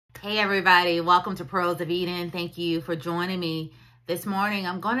Hey everybody, welcome to Pearls of Eden. Thank you for joining me this morning.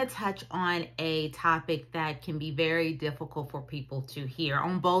 I'm going to touch on a topic that can be very difficult for people to hear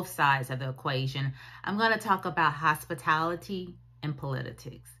on both sides of the equation. I'm going to talk about hospitality and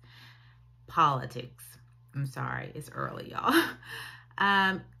politics. I'm sorry, it's early, y'all.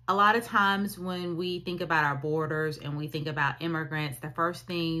 A lot of times when we think about our borders and we think about immigrants, the first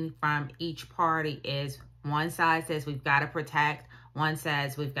thing from each party is one side says we've got to protect, one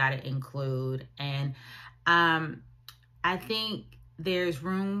says we've got to include. And I think there's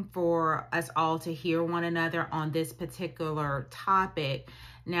room for us all to hear one another on this particular topic.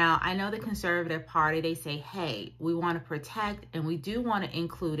 Now, I know the Conservative Party, they say, hey, we want to protect and we do want to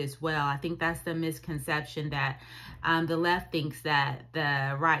include as well. I think that's the misconception that the left thinks that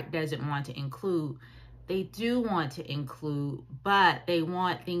the right doesn't want to include. They do want to include, but they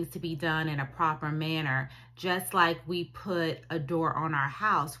want things to be done in a proper manner. Just like we put a door on our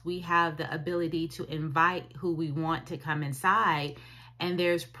house, we have the ability to invite who we want to come inside, and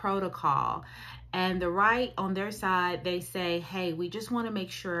there's protocol. And the right on their side, they say, hey, we just want to make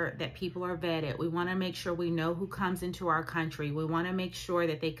sure that people are vetted. We want to make sure we know who comes into our country. We want to make sure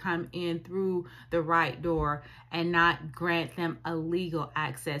that they come in through the right door and not grant them illegal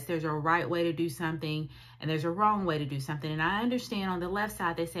access. There's a right way to do something and there's a wrong way to do something. And I understand on the left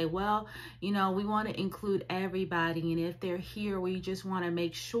side, they say, well, you know, we want to include everybody. And if they're here, we just want to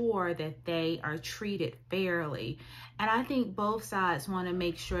make sure that they are treated fairly. And I think both sides want to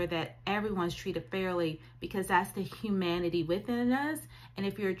make sure that everyone's treated fairly because that's the humanity within us. And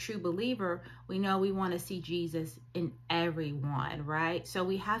if you're a true believer, we know we want to see Jesus in everyone, right? So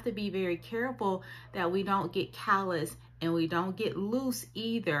we have to be very careful that we don't get callous and we don't get loose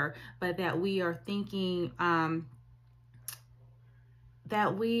either, but that we are thinking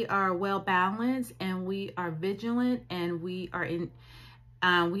that we are well balanced and we are vigilant and we are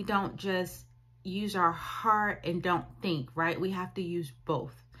we don't just use our heart and don't think, right? We have to use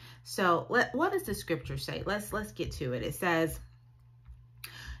both. So what does the scripture say? Let's get to it. It says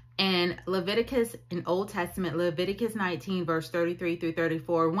in Leviticus, in Old Testament, Leviticus 19, verse 33 through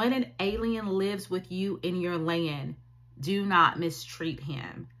 34, when an alien lives with you in your land, do not mistreat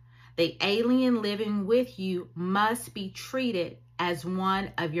him. The alien living with you must be treated as one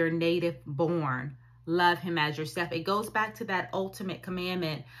of your native born. Love him as yourself. It goes back to that ultimate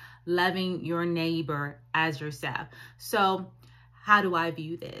commandment, loving your neighbor as yourself. So how do I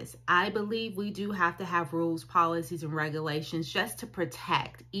view this? I believe we do have to have rules, policies, and regulations just to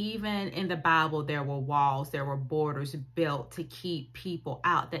protect. Even in the Bible, there were walls, there were borders built to keep people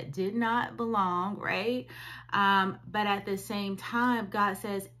out that did not belong, right? But at the same time, God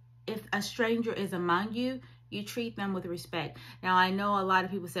says, if a stranger is among you, you treat them with respect. Now, I know a lot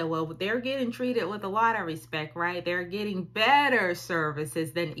of people say, well, they're getting treated with a lot of respect, right? They're getting better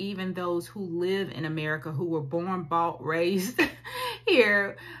services than even those who live in America, who were born, bought, raised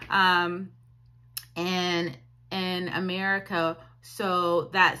here and in America. So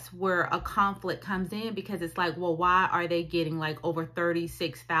that's where a conflict comes in, because it's like, well, why are they getting like over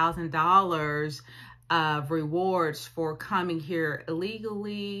 $36,000 of rewards for coming here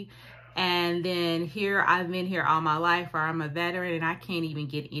illegally? And then here, I've been here all my life, or I'm a veteran and I can't even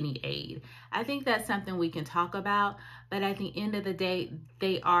get any aid. I think that's something we can talk about, but at the end of the day,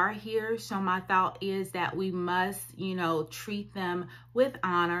 they are here. So my thought is that we must, you know, treat them with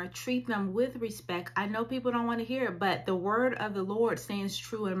honor, treat them with respect. I know people don't want to hear it, but the word of the Lord stands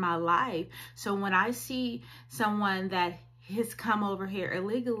true in my life. So when I see someone that has come over here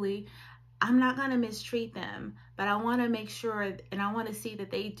illegally, I'm not going to mistreat them, but I want to make sure and I want to see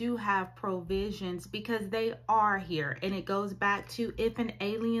that they do have provisions because they are here. And it goes back to, if an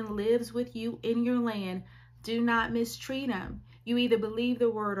alien lives with you in your land, do not mistreat them. You either believe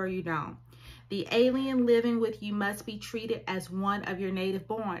the word or you don't. The alien living with you must be treated as one of your native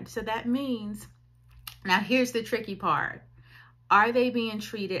born. So that means, now here's the tricky part. Are they being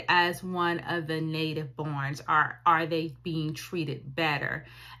treated as one of the native borns? Are they being treated better?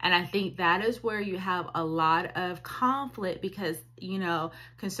 And I think that is where you have a lot of conflict because, you know,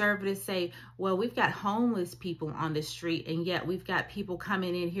 conservatives say, well, we've got homeless people on the street and yet we've got people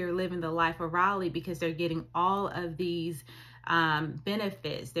coming in here living the life of Raleigh because they're getting all of these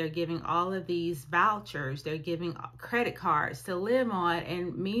benefits. They're giving all of these vouchers. They're giving credit cards to live on.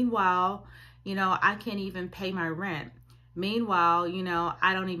 And meanwhile, you know, I can't even pay my rent. Meanwhile, you know,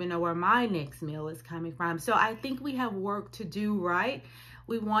 I don't even know where my next meal is coming from. So I think we have work to do, right?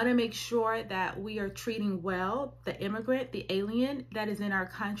 We want to make sure that we are treating well the immigrant, the alien that is in our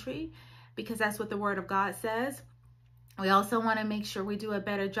country, because that's what the word of God says. We also want to make sure we do a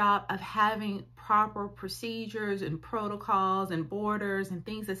better job of having proper procedures and protocols and borders and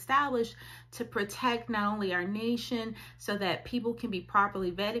things established to protect not only our nation so that people can be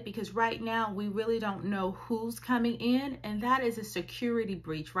properly vetted, because right now we really don't know who's coming in, and that is a security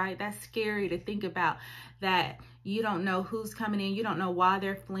breach, right? That's scary to think about, that you don't know who's coming in. You don't know why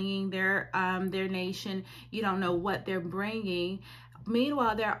they're fleeing their nation. You don't know what they're bringing.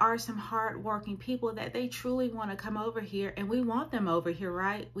 Meanwhile, there are some hardworking people that they truly want to come over here, and we want them over here,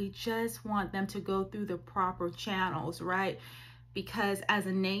 right? We just want them to go through the proper channels, right? Because as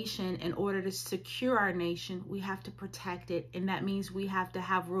a nation, in order to secure our nation, we have to protect it, and that means we have to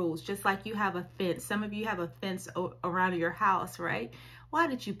have rules. Just like you have a fence. Some of you have a fence around your house, right? Why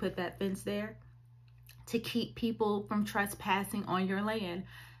did you put that fence there? To keep people from trespassing on your land.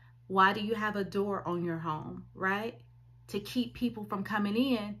 Why do you have a door on your home, right? To keep people from coming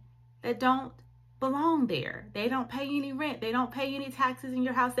in that don't belong there. They don't pay any rent. They don't pay any taxes in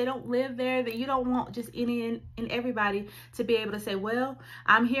your house. They don't live there. That you don't want just any and everybody to be able to say, well,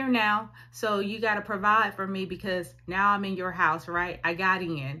 I'm here now, so you got to provide for me because now I'm in your house, right? I got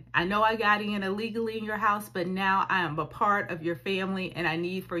in. I know I got in illegally in your house, but now I am a part of your family, and I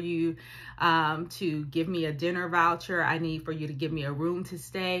need for you to give me a dinner voucher. I need for you to give me a room to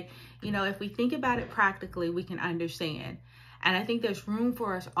stay. You know, if we think about it practically, we can understand. And I think there's room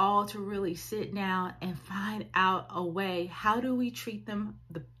for us all to really sit down and find out a way. How do we treat them,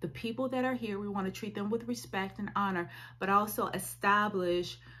 the people that are here? We want to treat them with respect and honor, but also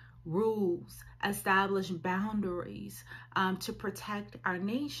establish rules, establish boundaries to protect our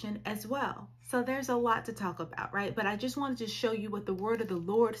nation as well. So there's a lot to talk about, right? But I just wanted to show you what the word of the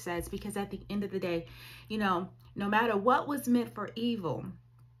Lord says, because at the end of the day, you know, no matter what was meant for evil,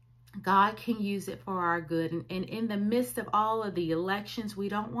 God can use it for our good. And in the midst of all of the elections, we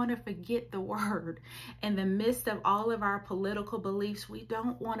don't want to forget the word. In the midst of all of our political beliefs, we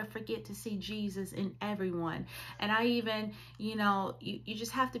don't want to forget to see Jesus in everyone. And I even, you know, you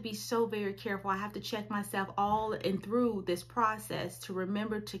just have to be so very careful. I have to check myself all and through this process to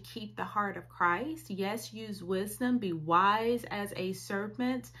remember to keep the heart of Christ. Yes, use wisdom, be wise as a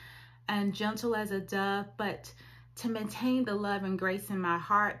serpent and gentle as a dove, but to maintain the love and grace in my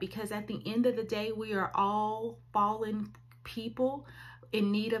heart, because at the end of the day, we are all fallen people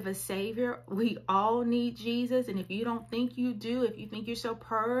in need of a savior. We all need Jesus. And if you don't think you do, if you think you're so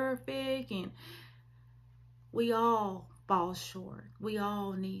perfect, and we all fall short. We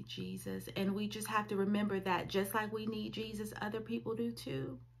all need Jesus. And we just have to remember that just like we need Jesus, other people do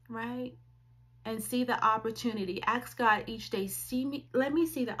too, right? And see the opportunity. Ask God each day, let me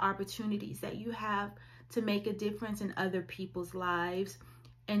see the opportunities that you have to make a difference in other people's lives,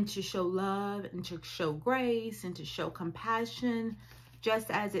 and to show love and to show grace and to show compassion, just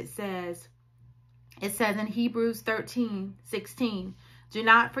as it says in Hebrews 13:16, do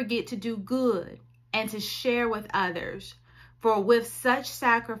not forget to do good and to share with others, for with such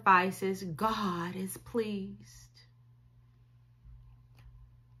sacrifices, God is pleased.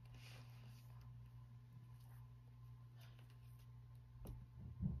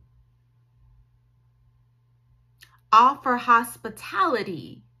 Offer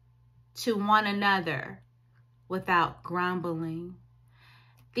hospitality to one another without grumbling.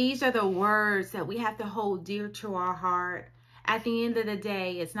 These are the words that we have to hold dear to our heart. At the end of the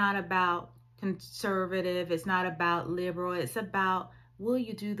day, it's not about conservative. It's not about liberal. It's about, will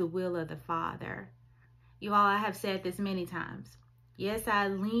you do the will of the Father? You all, I have said this many times. Yes, I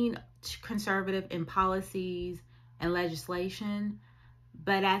lean conservative in policies and legislation,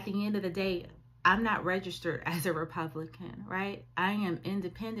 but at the end of the day, I'm not registered as a Republican, right? I am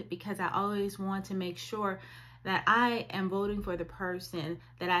independent because I always want to make sure that I am voting for the person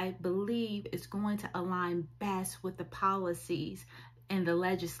that I believe is going to align best with the policies and the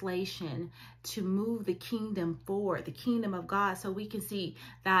legislation to move the kingdom forward, the kingdom of God, so we can see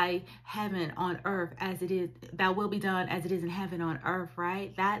thy heaven on earth as it is, thy will be done as it is in heaven on earth,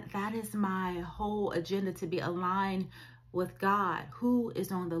 right? That is my whole agenda, to be aligned with God, who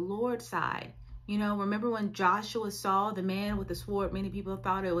is on the Lord's side. You know, remember when Joshua saw the man with the sword? Many people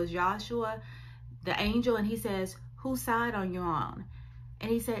thought it was Joshua, the angel, and he says, whose side are you on?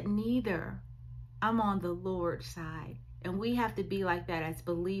 And he said, neither. I'm on the Lord's side. And we have to be like that as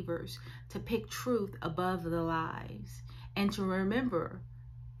believers, to pick truth above the lies, and to remember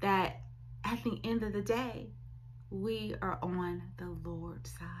that at the end of the day, we are on the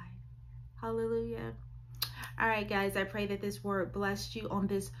Lord's side. Hallelujah. All right, guys, I pray that this word blessed you on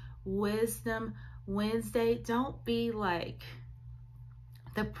this Wisdom Wednesday. Don't be like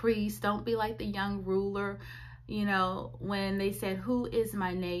the priest. Don't be like the young ruler, you know, when they said, who is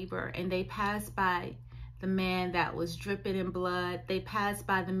my neighbor? And they passed by the man that was dripping in blood. They passed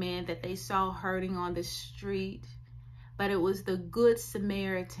by the man that they saw hurting on the street. But it was the Good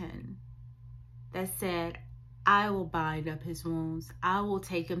Samaritan that said, I will bind up his wounds. I will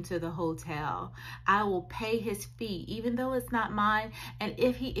take him to the hotel. I will pay his fee, even though it's not mine. And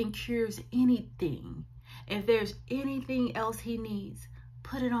if he incurs anything, if there's anything else he needs,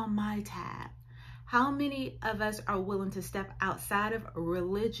 put it on my tab. How many of us are willing to step outside of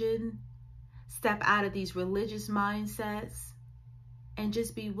religion, step out of these religious mindsets, and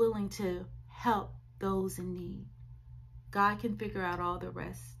just be willing to help those in need? God can figure out all the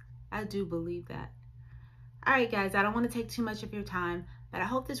rest. I do believe that. All right, guys, I don't want to take too much of your time, but I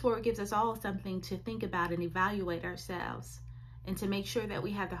hope this word gives us all something to think about and evaluate ourselves, and to make sure that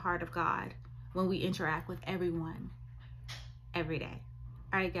we have the heart of God when we interact with everyone every day.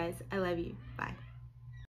 All right, guys, I love you. Bye.